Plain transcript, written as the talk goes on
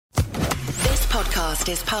podcast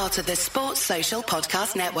is part of the Sports Social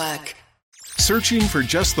Podcast Network. Searching for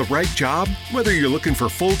just the right job? Whether you're looking for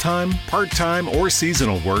full-time, part-time, or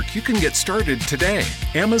seasonal work, you can get started today.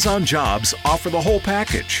 Amazon Jobs offer the whole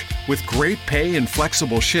package with great pay and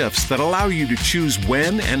flexible shifts that allow you to choose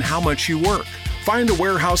when and how much you work. Find a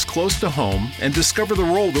warehouse close to home and discover the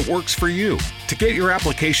role that works for you. To get your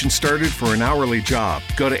application started for an hourly job,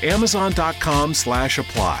 go to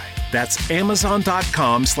amazon.com/apply. That's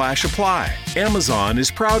amazon.com/apply. Amazon is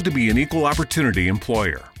proud to be an equal opportunity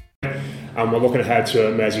employer. And we're looking ahead to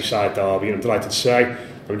a Merseyside derby, and I'm delighted to say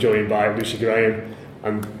I'm joined by Lucy Graham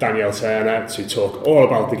and Danielle Turner to talk all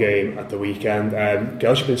about the game at the weekend.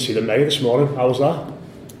 Girls, you've been to see the May this morning. How was that?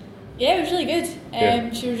 Yeah, it was really good.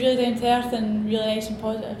 She was really down to earth and really nice and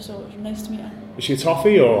positive, so it was nice to meet her. Was she a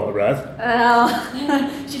toffee or a red?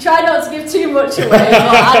 She tried not to give too much away, but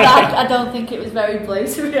I don't think it was very blue,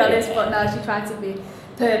 to be honest, but no, she tried to be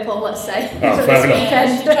purple, let's say. Oh, fair enough.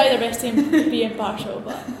 Yeah, she tried her best to be impartial.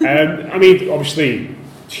 But I mean, obviously,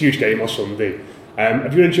 it's a huge game on Sunday.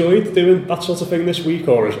 Have you enjoyed doing that sort of thing this week,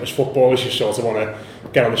 or as footballers you sort of want to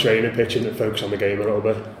get on the training pitch and focus on the game a little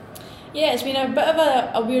bit? yeah, it's been a bit of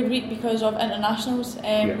a weird week because of internationals,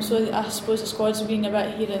 so I suppose the squads have been a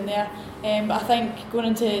bit here and there, but I think going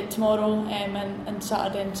into tomorrow and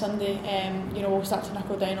Saturday and Sunday, we'll start to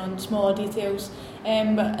knuckle down on smaller details,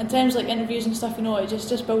 but in terms of like interviews and stuff, it's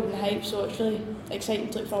just building the hype, so it's really exciting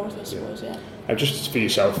to look forward to, I suppose. And just for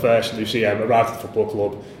yourself first, Lucy, arrived at the football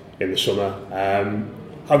club in the summer.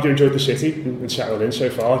 How have you enjoyed the city and settling in so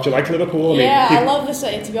far? Do you like Liverpool? I love the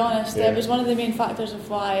city, to be honest. Yeah. It was one of the main factors of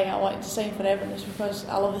why I wanted to sign for Everton, is because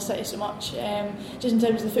I love the city so much. Just in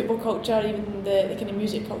terms of the football culture, even the kind of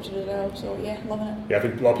music culture as well. So yeah, loving it. Yeah, I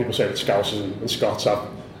think a lot of people say that Scousers and Scots have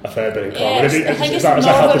a fair bit in common. Yeah, I think it's has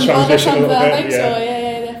that helped the transition a little bit? I think so,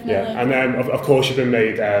 yeah, definitely. Yeah, and then of course you've been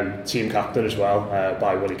made team captain as well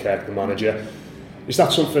by Willie Kirk, the manager. Is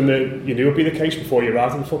that something that you knew would be the case before you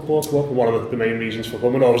arrived at the football club? One of the main reasons for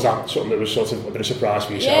coming, or was that something that was sort of a bit of a surprise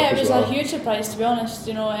for yourself? Yeah, it was a huge surprise, to be honest.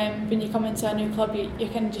 When you come into a new club, you're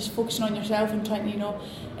kind of just focusing on yourself and trying to,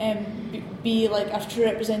 be like a true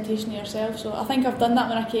representation of yourself. So I think I've done that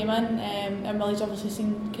when I came in, and Willie's obviously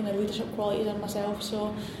seen kind of leadership qualities in myself.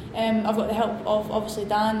 So I've got the help of obviously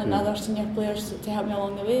Dan and other senior players to help me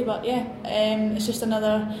along the way. But yeah, it's just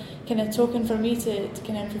another kind of token for me to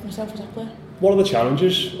kind of improve myself as a player. What are the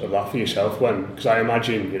challenges of that for yourself because I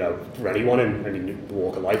imagine, for anyone in any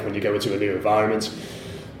walk of life, when you go into a new environment,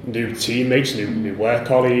 new teammates, new work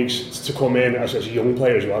colleagues, to come in as a young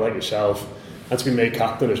player as well, like yourself, and to be made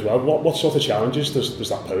captain as well, what sort of challenges does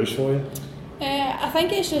that pose for you? I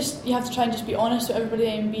think it's just, you have to try and just be honest with everybody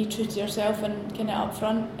and be true to yourself and kind of up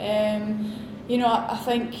front. I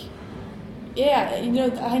think...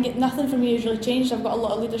 I think nothing for me has really changed. I've got a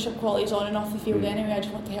lot of leadership qualities on and off the field anyway. I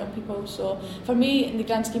just want to help people. So for me, in the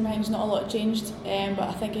grand scheme of things, not a lot changed. But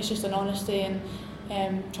I think it's just an honesty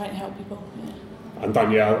and trying to help people. Yeah. And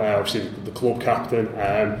Danielle, obviously the club captain.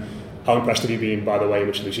 How impressed have you been by the way in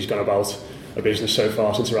which Lucy's gone about a business so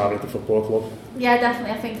far since arriving at the football club? Yeah,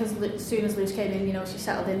 definitely. I think as soon as Luce came in, she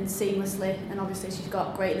settled in seamlessly, and obviously she's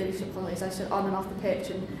got great leadership qualities on and off the pitch,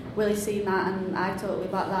 and Willie's seen that, and I totally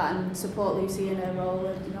back that and support Lucy in her role.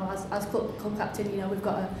 And as club captain, we've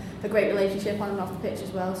got a great relationship on and off the pitch as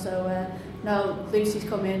well. So Lucy's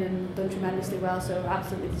come in and done tremendously well, so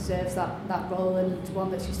absolutely deserves that role, and one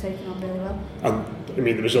that she's taken on really well. And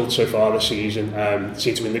the results so far this season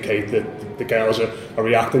seem to indicate that the girls are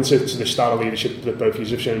reacting to the style of leadership that both of you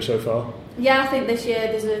have shown so far. Yeah, I think this year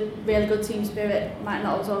there's a really good team spirit. Might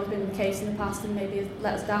not have always been the case in the past and maybe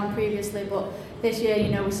let us down previously, but this year,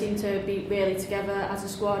 we seem to be really together as a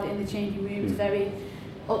squad in the changing rooms, very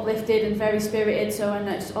uplifted and very spirited, and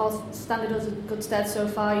it's all standing us in good stead so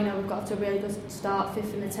far. We've got to a really good start,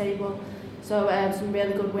 5th in the table, so some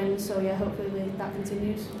really good wins, so yeah, hopefully that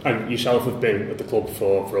continues. And yourself have been at the club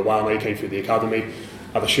for a while now. You came through the academy,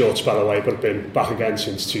 had a short spell away, but have been back again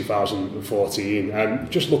since 2014.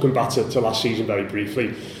 Just looking back to last season very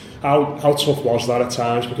briefly, how tough was that at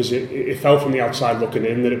times? Because it felt from the outside looking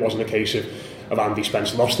in that it wasn't a case of Andy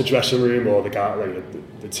Spence lost the dressing room, or the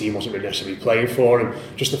team wasn't really necessarily playing for, and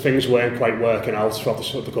just the things weren't quite working out throughout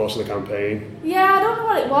the course of the campaign. Yeah, I don't know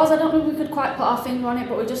what it was. I don't know if we could quite put our finger on it,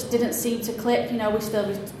 but we just didn't seem to click. We still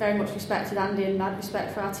very much respected Andy and had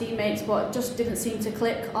respect for our teammates, but it just didn't seem to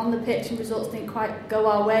click on the pitch, and results didn't quite go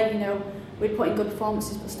our way. We'd put in good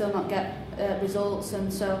performances but still not get results,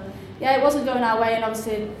 and so yeah, it wasn't going our way. And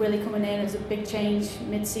obviously Willie coming in is a big change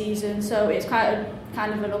mid-season, so it's kind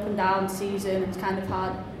of an up and down season. It's kind of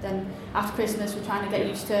hard. Then after Christmas we're trying to get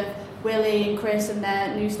used to Willie and Chris and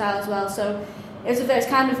their new style as well, so it's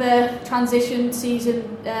kind of a transition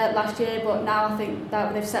season last year, but now I think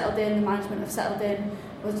that they've settled in, the management have settled in,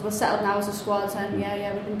 we're settled now as a squad, and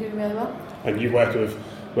we've been doing really well. And you worked with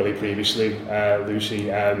Willie previously,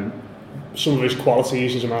 Lucy. Some of his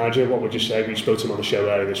qualities as a manager, what would you say? We spoke to him on the show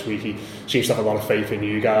earlier this week. He seems to have a lot of faith in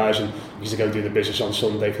you guys, and he's going to go do the business on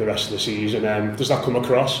Sunday for the rest of the season. Does that come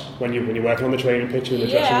across when you're working on the training pitch and in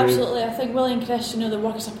the dressing room? Yeah, absolutely. I think Willie and Chris, they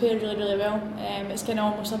work as a pair really, really well. It's kind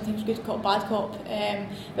of almost sometimes good cop, bad cop,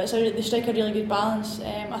 but they strike a really good balance.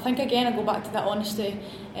 I think again, I go back to that honesty,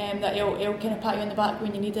 that he'll kind of pat you on the back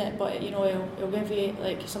when you need it, but he'll give you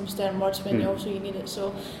like some stern words when you need it.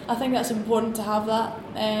 So I think that's important to have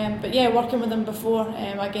that. But yeah, working with them before,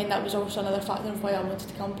 again, that was also another factor of why I wanted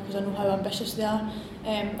to come, because I know how ambitious they are.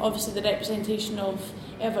 Obviously the representation of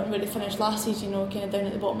Everton where they finished last season, kind of down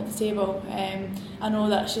at the bottom of the table, I know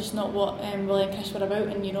that's just not what Willie and Chris were about,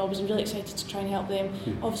 and I was really excited to try and help them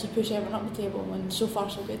obviously push Everton up the table, and so far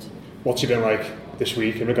so good. What's he been like this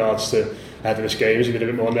week in regards to ahead of this game? Has he been a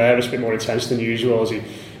bit more nervous, a bit more intense than usual? Is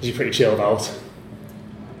he pretty chilled out?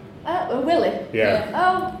 Willie?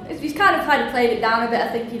 Yeah. He's kind of played it down a bit. I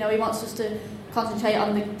think he wants us to concentrate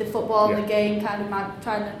on the football and the game, kind of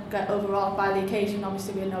trying to get overawed by the occasion.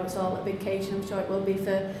 Obviously we know it's all a big occasion, I'm sure it will be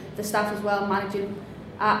for the staff as well, managing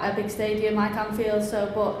at a big stadium like Anfield.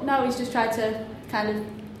 But no, he's just tried to kind of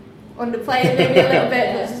underplay it maybe a little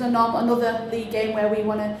bit. This is another league game where we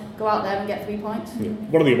want to go out there and get 3 points. Yeah.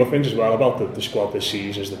 One of the other things as well about the squad this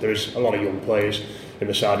season is that there is a lot of young players in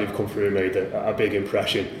the side who've come through and made a big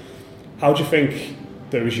impression. How do you think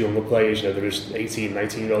those younger players, there is 18,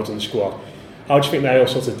 19-year-olds in the squad, how do you think they all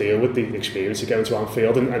sort of deal with the experience of going to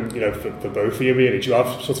Anfield? And for both of you really, do you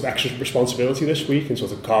have sort of extra responsibility this week in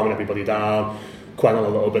sort of calming everybody down, quelling a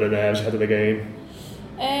little bit of nerves ahead of the game?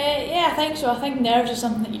 Yeah, I think so. I think nerves are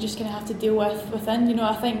something that you just kind of have to deal with within.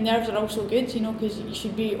 I think nerves are also good, because you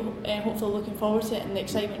should be hopefully looking forward to it and the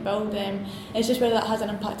excitement build. It's just whether that has an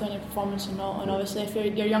impact on your performance or not. And obviously, if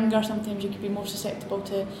you're younger, sometimes you could be more susceptible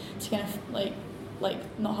to kind of like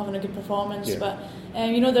not having a good performance. Yeah. But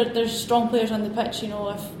there's strong players on the pitch.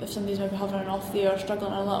 If somebody's maybe having an off day or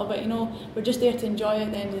struggling a little bit, we're just there to enjoy it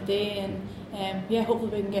at the end of the day, and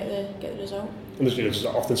hopefully we can get the result. And there's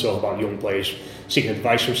often talk about young players seeking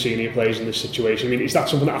advice from senior players in this situation. I mean, is that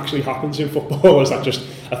something that actually happens in football, or is that just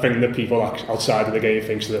a thing that people outside of the game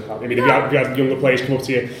thinks that? I mean, if you had younger players come up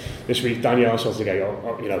to you this week, Danielle, sort of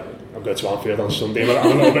go, I'm going to Anfield on Sunday, but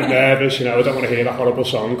I'm a little bit nervous. I don't want to hear that horrible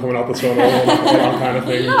song coming out the tunnel, that kind of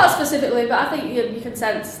thing. Not specifically, but I think you can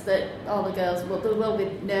sense that all the girls, there will be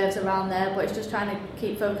nerves around there, but it's just trying to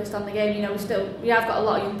keep focused on the game. We have got a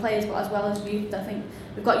lot of young players, but as well as youth, I think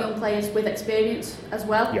we've got young players with experience as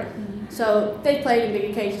well. Yeah. So they've played in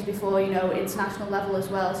big occasions before, international level as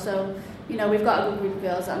well. So, we've got a good group of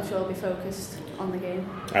girls that I'm sure will be focused on the game.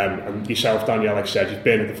 And yourself, Danielle, like I said, you've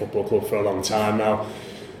been at the football club for a long time now.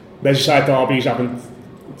 Merseyside derbies haven't,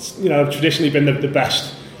 traditionally been the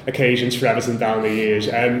best occasions for Everton down the years.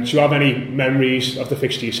 Do you have any memories of the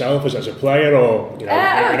fixture yourself as a player, or good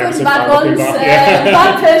and bad ones?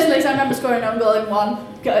 Bad personally, so I remember scoring an own goal in one,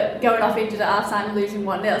 going off injured at half time and losing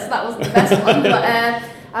 1-0, so that wasn't the best one. But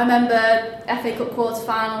I remember FA Cup quarter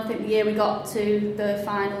final. I think the year we got to the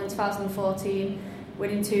final in 2014,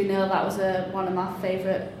 winning 2-0. That was one of my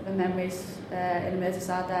favourite memories in the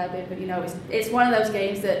Merseyside derby. But it's one of those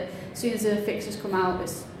games that as soon as the fixtures come out,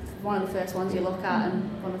 it's one of the first ones you look at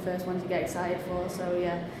and one of the first ones you get excited for. So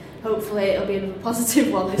yeah, hopefully it'll be a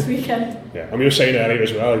positive one this weekend. Yeah, and we were saying earlier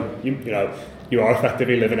as well, you are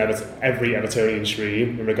effectively living every Evertonian's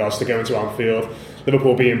dream in regards to going to Anfield.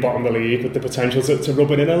 Liverpool being bottom of the league with the potential to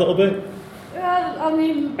rub it in a little bit. Yeah, I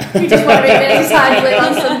mean, we just want to be Merseyside win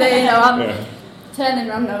on Sunday. Turning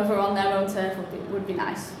them over on their own turf would be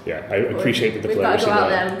nice. Yeah, I appreciate that the players. We've got to go out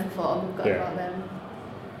there and perform. We've got to go out there and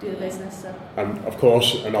do the business. So. And of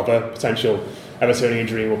course, another potential Evertonian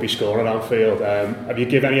dream will be scoring at Anfield. Have you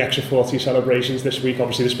given any extra thought to your celebrations this week?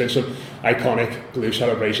 Obviously, there's been some iconic blue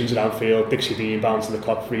celebrations at Anfield. Dixie Dean bound to the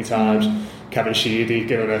Kop 3 times. Kevin Sheedy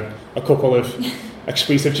giving a couple of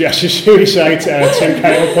expletive gestures, should we say, to Tim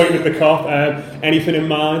Cahill pointing with the Kop. Anything in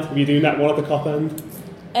mind? Are you doing that one at the Kop end?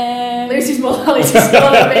 Lucy's more likely to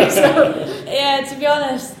score than me, so... Yeah, to be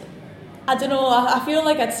honest, I don't know, I feel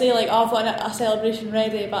like I'd say I've got a celebration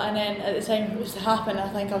ready, but then at the time it was to happen, I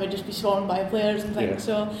think I would just be sworn by players and things.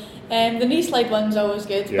 So the knee slide one's always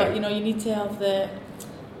good, but you need to have the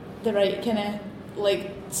right kind of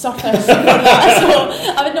surface for that, so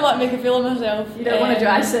I wouldn't want to make a fool of myself. You don't want a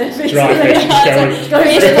dry surface.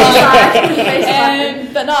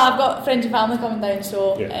 But no, I've got friends and family coming down,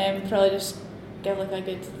 so probably just give like a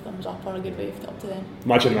good thumbs up or a good wave up to them.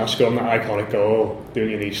 Imagine that, scoring that iconic goal, doing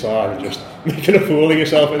your knee slide and just making a fool of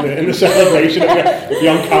yourself in the celebration. Be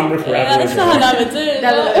on camera forever. Yeah, that's something I would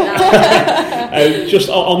do. Just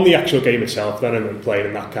on the actual game itself then, and playing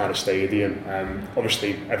in that kind of stadium,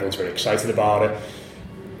 obviously everyone's very excited about it.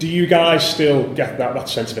 Do you guys still get that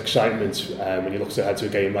sense of excitement when you look ahead to a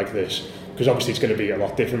game like this? Because obviously it's going to be a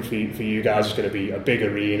lot different for you guys. It's going to be a big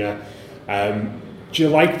arena. Do you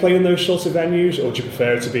like playing those sorts of venues, or do you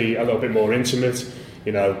prefer it to be a little bit more intimate,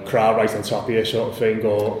 crowd right on top of you sort of thing?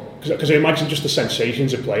 Or because I imagine just the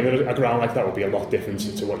sensations of playing at a ground like that would be a lot different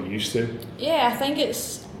to what you're used to. Yeah, I think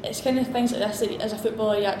it's kind of things like this that as a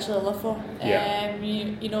footballer you actually live for. Yeah.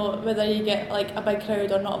 You know, whether you get like a big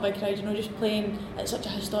crowd or not a big crowd, just playing at such a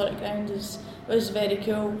historic ground was very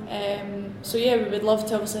cool. So yeah, we would love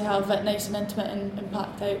to obviously have it nice and intimate and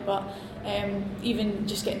packed out, but even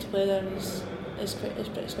just getting to play there is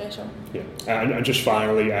pretty special. Yeah, and just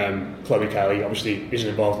finally, Chloe Kelly obviously isn't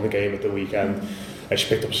involved in the game at the weekend. She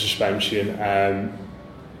picked up a suspension.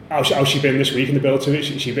 How's she been this week in the build to it?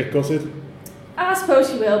 Is she a bit gutted? I suppose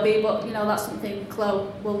she will be, but that's something Chloe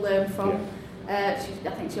will learn from. I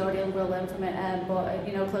think she already will learn from it. But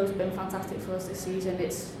Chloe's been fantastic for us this season.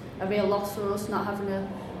 It's a real loss for us not having her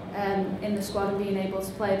in the squad and being able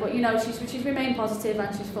to play. But she's remained positive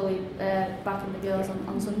and she's fully backing the girls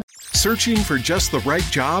on Sunday. Searching for just the right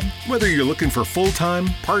job? Whether you're looking for full-time,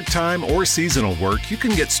 part-time, or seasonal work, you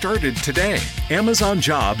can get started today. Amazon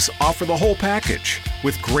Jobs offer the whole package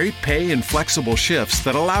with great pay and flexible shifts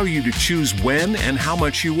that allow you to choose when and how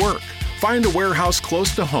much you work. Find a warehouse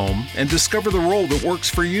close to home and discover the role that works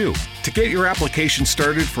for you. To get your application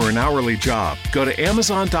started for an hourly job, go to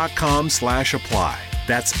amazon.com/apply.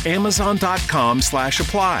 That's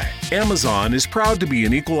amazon.com/apply. Amazon is proud to be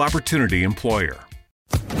an equal opportunity employer.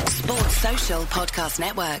 Sports Social Podcast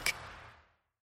Network.